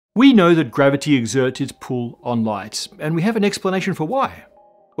We know that gravity exerts its pull on light, and we have an explanation for why.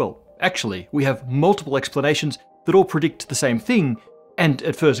 Well, actually, we have multiple explanations that all predict the same thing, and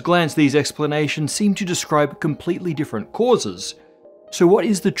at first glance these explanations seem to describe completely different causes. So what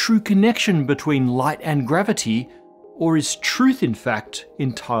is the true connection between light and gravity, or is truth in fact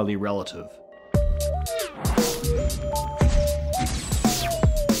entirely relative?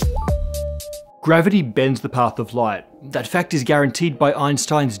 Gravity bends the path of light. That fact is guaranteed by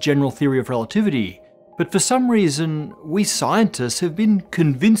Einstein's general theory of relativity. But for some reason, we scientists have been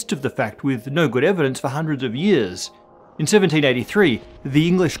convinced of the fact with no good evidence for hundreds of years. In 1783, the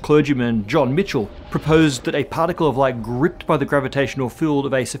English clergyman John Michell proposed that a particle of light gripped by the gravitational field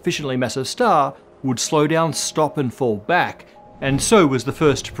of a sufficiently massive star would slow down, stop and fall back, and so was the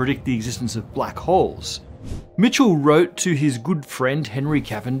first to predict the existence of black holes. Michell wrote to his good friend Henry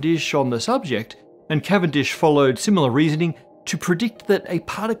Cavendish on the subject, and Cavendish followed similar reasoning to predict that a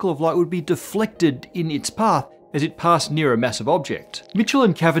particle of light would be deflected in its path as it passed near a massive object. Michell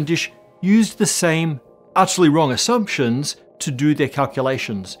and Cavendish used the same utterly wrong assumptions to do their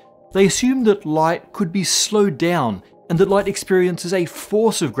calculations. They assumed that light could be slowed down and that light experiences a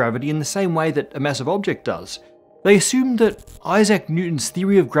force of gravity in the same way that a massive object does. They assumed that Isaac Newton's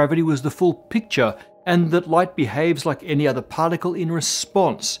theory of gravity was the full picture and that light behaves like any other particle in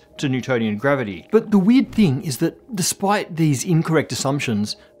response to Newtonian gravity. But the weird thing is that despite these incorrect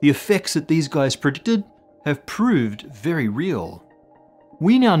assumptions, the effects that these guys predicted have proved very real.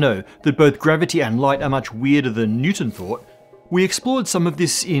 We now know that both gravity and light are much weirder than Newton thought. We explored some of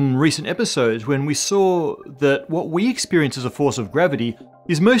this in recent episodes when we saw that what we experience as a force of gravity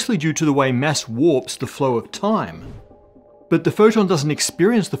is mostly due to the way mass warps the flow of time. But the photon doesn't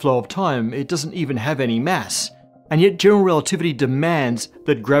experience the flow of time, it doesn't even have any mass, and yet general relativity demands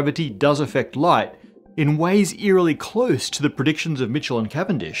that gravity does affect light in ways eerily close to the predictions of Michell and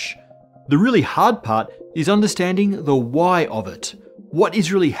Cavendish. The really hard part is understanding the why of it. What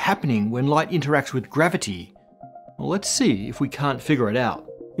is really happening when light interacts with gravity? Well, let's see if we can't figure it out.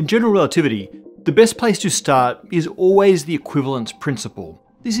 In general relativity, the best place to start is always the equivalence principle.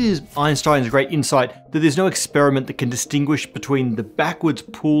 This is Einstein's great insight that there's no experiment that can distinguish between the backwards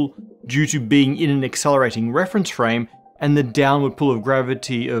pull due to being in an accelerating reference frame and the downward pull of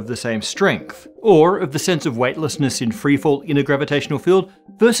gravity of the same strength, or of the sense of weightlessness in freefall in a gravitational field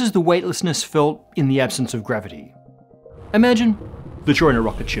versus the weightlessness felt in the absence of gravity. Imagine that you're in a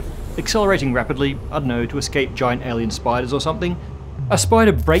rocket ship, accelerating rapidly, I don't know, to escape giant alien spiders or something. A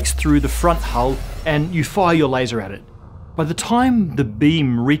spider breaks through the front hull and you fire your laser at it. By the time the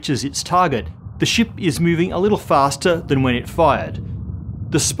beam reaches its target, the ship is moving a little faster than when it fired.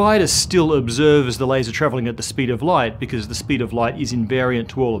 The spider still observes the laser travelling at the speed of light because the speed of light is invariant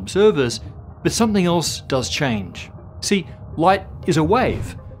to all observers, but something else does change. See, light is a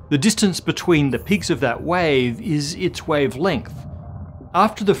wave. The distance between the peaks of that wave is its wavelength.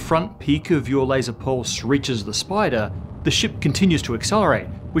 After the front peak of your laser pulse reaches the spider, the ship continues to accelerate,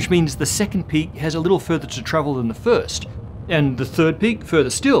 which means the second peak has a little further to travel than the first, and the third peak further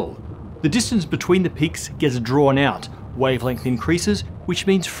still. The distance between the peaks gets drawn out, wavelength increases, which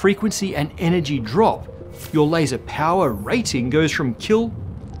means frequency and energy drop. Your laser power rating goes from kill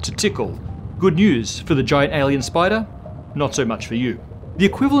to tickle. Good news for the giant alien spider, not so much for you. The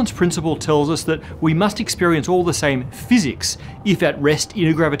equivalence principle tells us that we must experience all the same physics if at rest in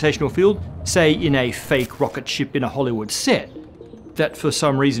a gravitational field, say in a fake rocket ship in a Hollywood set, that for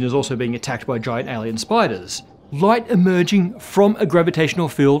some reason is also being attacked by giant alien spiders. Light emerging from a gravitational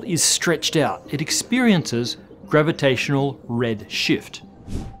field is stretched out. It experiences gravitational redshift.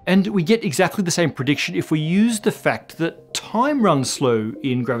 And we get exactly the same prediction if we use the fact that time runs slow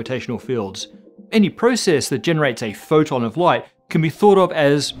in gravitational fields. Any process that generates a photon of light can be thought of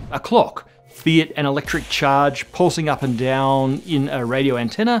as a clock, be it an electric charge pulsing up and down in a radio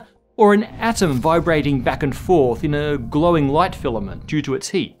antenna, or an atom vibrating back and forth in a glowing light filament due to its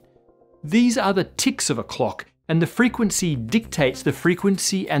heat. These are the ticks of a clock, and the frequency dictates the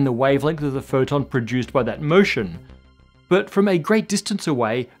frequency and the wavelength of the photon produced by that motion. But from a great distance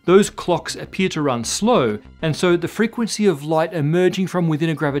away, those clocks appear to run slow, and so the frequency of light emerging from within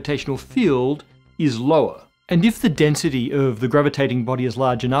a gravitational field is lower. And if the density of the gravitating body is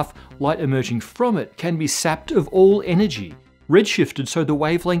large enough, light emerging from it can be sapped of all energy, redshifted so the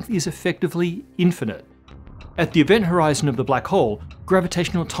wavelength is effectively infinite. At the event horizon of the black hole,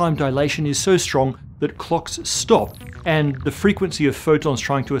 gravitational time dilation is so strong that clocks stop, and the frequency of photons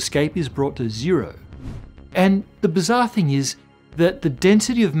trying to escape is brought to zero. And the bizarre thing is that the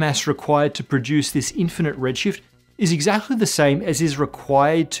density of mass required to produce this infinite redshift is exactly the same as is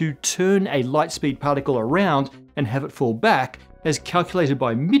required to turn a light speed particle around and have it fall back, as calculated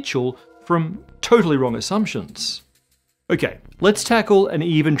by Mitchell from totally wrong assumptions. Okay, let's tackle an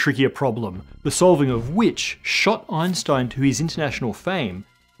even trickier problem, the solving of which shot Einstein to his international fame.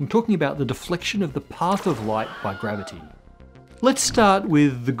 I'm talking about the deflection of the path of light by gravity. Let's start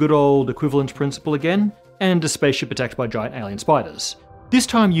with the good old equivalence principle again, and a spaceship attacked by giant alien spiders. This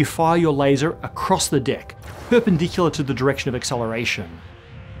time you fire your laser across the deck, perpendicular to the direction of acceleration.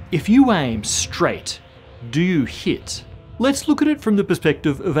 If you aim straight, do you hit? Let's look at it from the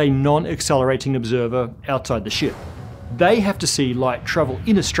perspective of a non-accelerating observer outside the ship. They have to see light travel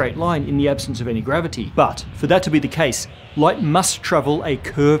in a straight line in the absence of any gravity. But for that to be the case, light must travel a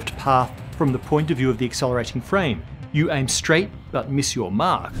curved path from the point of view of the accelerating frame. You aim straight but miss your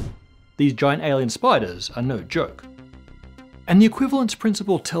mark. These giant alien spiders are no joke. And the equivalence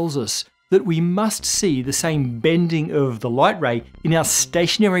principle tells us that we must see the same bending of the light ray in our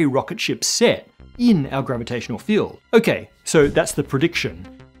stationary rocket ship set in our gravitational field. Okay, so that's the prediction.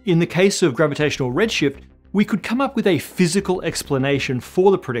 In the case of gravitational redshift, we could come up with a physical explanation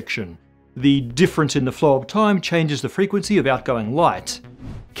for the prediction. The difference in the flow of time changes the frequency of outgoing light.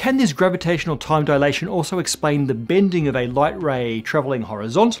 Can this gravitational time dilation also explain the bending of a light ray travelling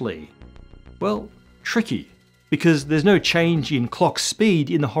horizontally? Well, tricky, because there's no change in clock speed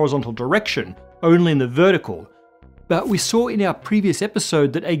in the horizontal direction, only in the vertical. But we saw in our previous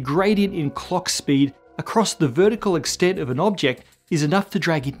episode that a gradient in clock speed across the vertical extent of an object is enough to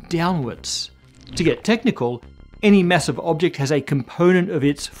drag it downwards. To get technical, any massive object has a component of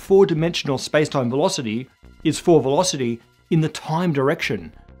its four-dimensional spacetime velocity, its forward velocity, in the time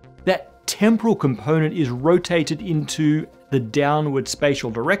direction. That temporal component is rotated into the downward spatial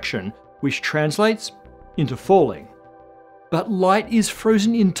direction, which translates into falling. But light is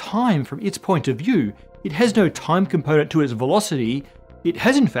frozen in time from its point of view. It has no time component to its velocity. It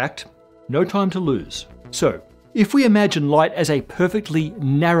has, in fact, no time to lose. So, if we imagine light as a perfectly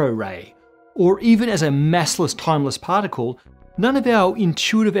narrow ray, or even as a massless, timeless particle, none of our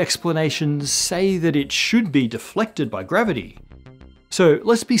intuitive explanations say that it should be deflected by gravity. So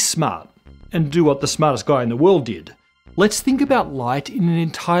let's be smart, and do what the smartest guy in the world did. Let's think about light in an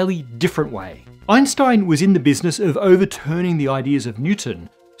entirely different way. Einstein was in the business of overturning the ideas of Newton,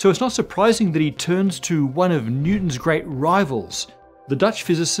 so it's not surprising that he turns to one of Newton's great rivals. The Dutch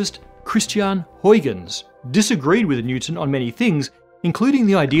physicist Christian Huygens disagreed with Newton on many things, including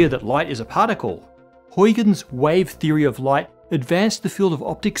the idea that light is a particle. Huygens' wave theory of light advanced the field of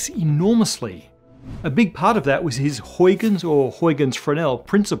optics enormously. A big part of that was his Huygens or Huygens-Fresnel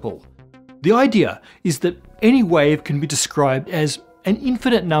principle. The idea is that any wave can be described as an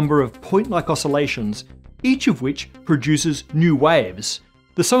infinite number of point-like oscillations, each of which produces new waves.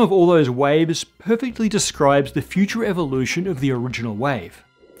 The sum of all those waves perfectly describes the future evolution of the original wave.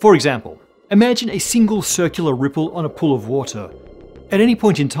 For example, imagine a single circular ripple on a pool of water. At any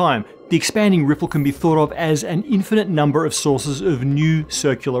point in time, the expanding ripple can be thought of as an infinite number of sources of new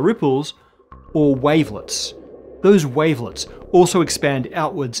circular ripples, or wavelets. Those wavelets also expand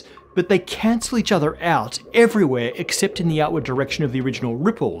outwards, but they cancel each other out everywhere except in the outward direction of the original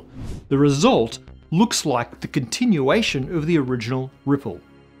ripple. The result looks like the continuation of the original ripple.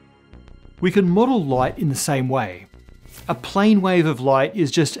 We can model light in the same way. A plane wave of light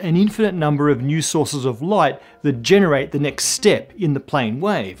is just an infinite number of new sources of light that generate the next step in the plane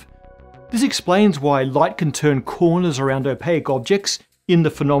wave. This explains why light can turn corners around opaque objects in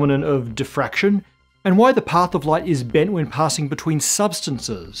the phenomenon of diffraction, and why the path of light is bent when passing between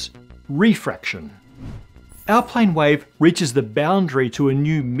substances, refraction. Our plane wave reaches the boundary to a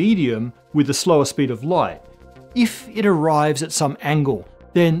new medium with the slower speed of light. If it arrives at some angle,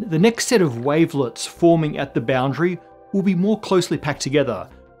 then the next set of wavelets forming at the boundary will be more closely packed together.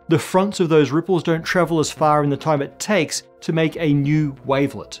 The fronts of those ripples don't travel as far in the time it takes to make a new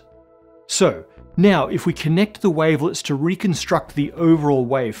wavelet. So, now if we connect the wavelets to reconstruct the overall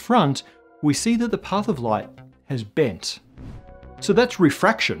wave front, we see that the path of light has bent. So that's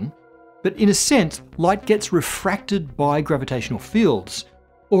refraction, but in a sense, light gets refracted by gravitational fields.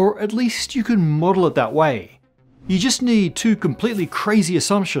 Or at least you can model it that way. You just need two completely crazy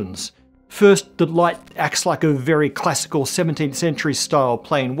assumptions. First, that light acts like a very classical 17th century style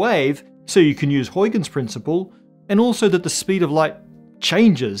plane wave, so you can use Huygens' principle, and also that the speed of light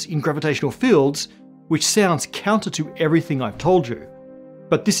changes in gravitational fields, which sounds counter to everything I've told you.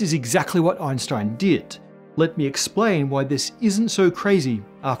 But this is exactly what Einstein did. Let me explain why this isn't so crazy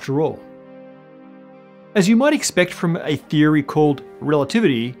after all. As you might expect from a theory called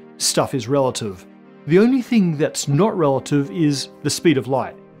relativity, stuff is relative. The only thing that's not relative is the speed of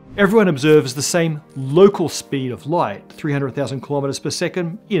light. Everyone observes the same local speed of light, 300,000 kilometers per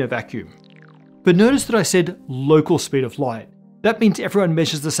second, in a vacuum. But notice that I said local speed of light. That means everyone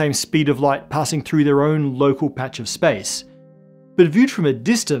measures the same speed of light passing through their own local patch of space. But viewed from a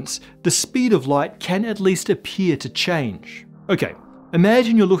distance, the speed of light can at least appear to change. Okay,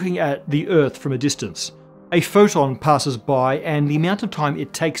 imagine you're looking at the Earth from a distance. A photon passes by and the amount of time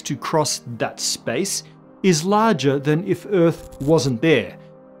it takes to cross that space is larger than if Earth wasn't there.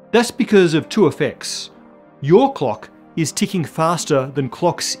 That's because of two effects. Your clock is ticking faster than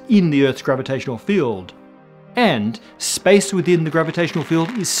clocks in the Earth's gravitational field. And space within the gravitational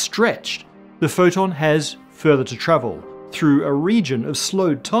field is stretched. The photon has further to travel through a region of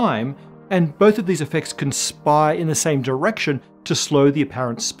slowed time, and both of these effects conspire in the same direction to slow the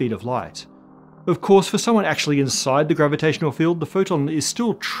apparent speed of light. Of course, for someone actually inside the gravitational field, the photon is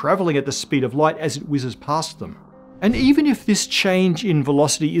still travelling at the speed of light as it whizzes past them. And even if this change in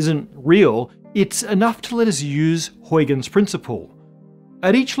velocity isn't real, it's enough to let us use Huygens' principle.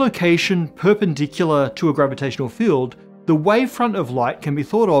 At each location perpendicular to a gravitational field, the wavefront of light can be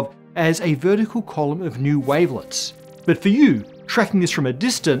thought of as a vertical column of new wavelets. But for you, tracking this from a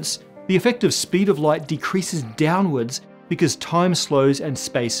distance, the effective speed of light decreases downwards because time slows and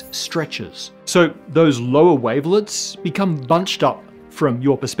space stretches. So those lower wavelets become bunched up from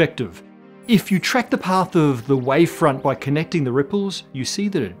your perspective. If you track the path of the wavefront by connecting the ripples, you see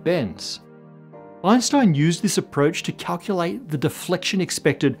that it bends. Einstein used this approach to calculate the deflection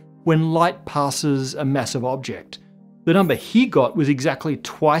expected when light passes a massive object. The number he got was exactly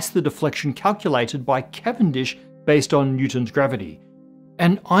twice the deflection calculated by Cavendish based on Newton's gravity.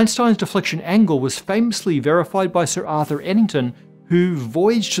 And Einstein's deflection angle was famously verified by Sir Arthur Eddington, who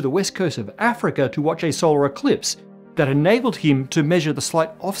voyaged to the west coast of Africa to watch a solar eclipse that enabled him to measure the slight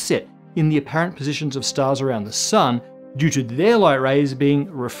offset in the apparent positions of stars around the Sun due to their light rays being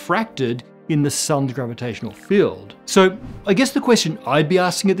refracted in the Sun's gravitational field. So I guess the question I'd be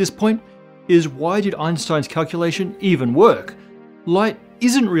asking at this point is, why did Einstein's calculation even work? Light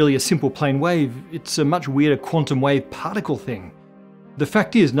isn't really a simple plane wave, it's a much weirder quantum wave particle thing. The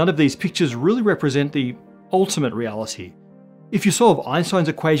fact is, none of these pictures really represent the ultimate reality. If you solve Einstein's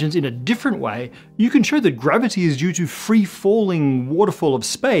equations in a different way, you can show that gravity is due to free-falling waterfall of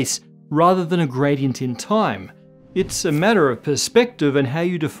space rather than a gradient in time. It's a matter of perspective and how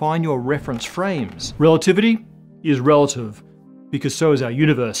you define your reference frames. Relativity is relative, because so is our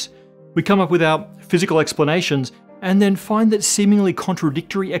universe. We come up with our physical explanations and then find that seemingly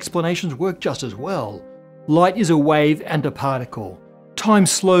contradictory explanations work just as well. Light is a wave and a particle. Time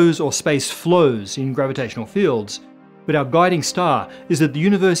slows or space flows in gravitational fields. But our guiding star is that the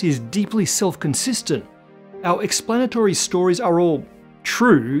universe is deeply self-consistent. Our explanatory stories are all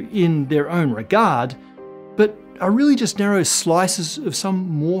true in their own regard, but are really just narrow slices of some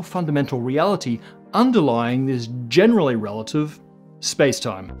more fundamental reality underlying this generally relative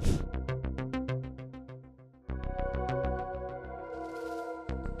space-time.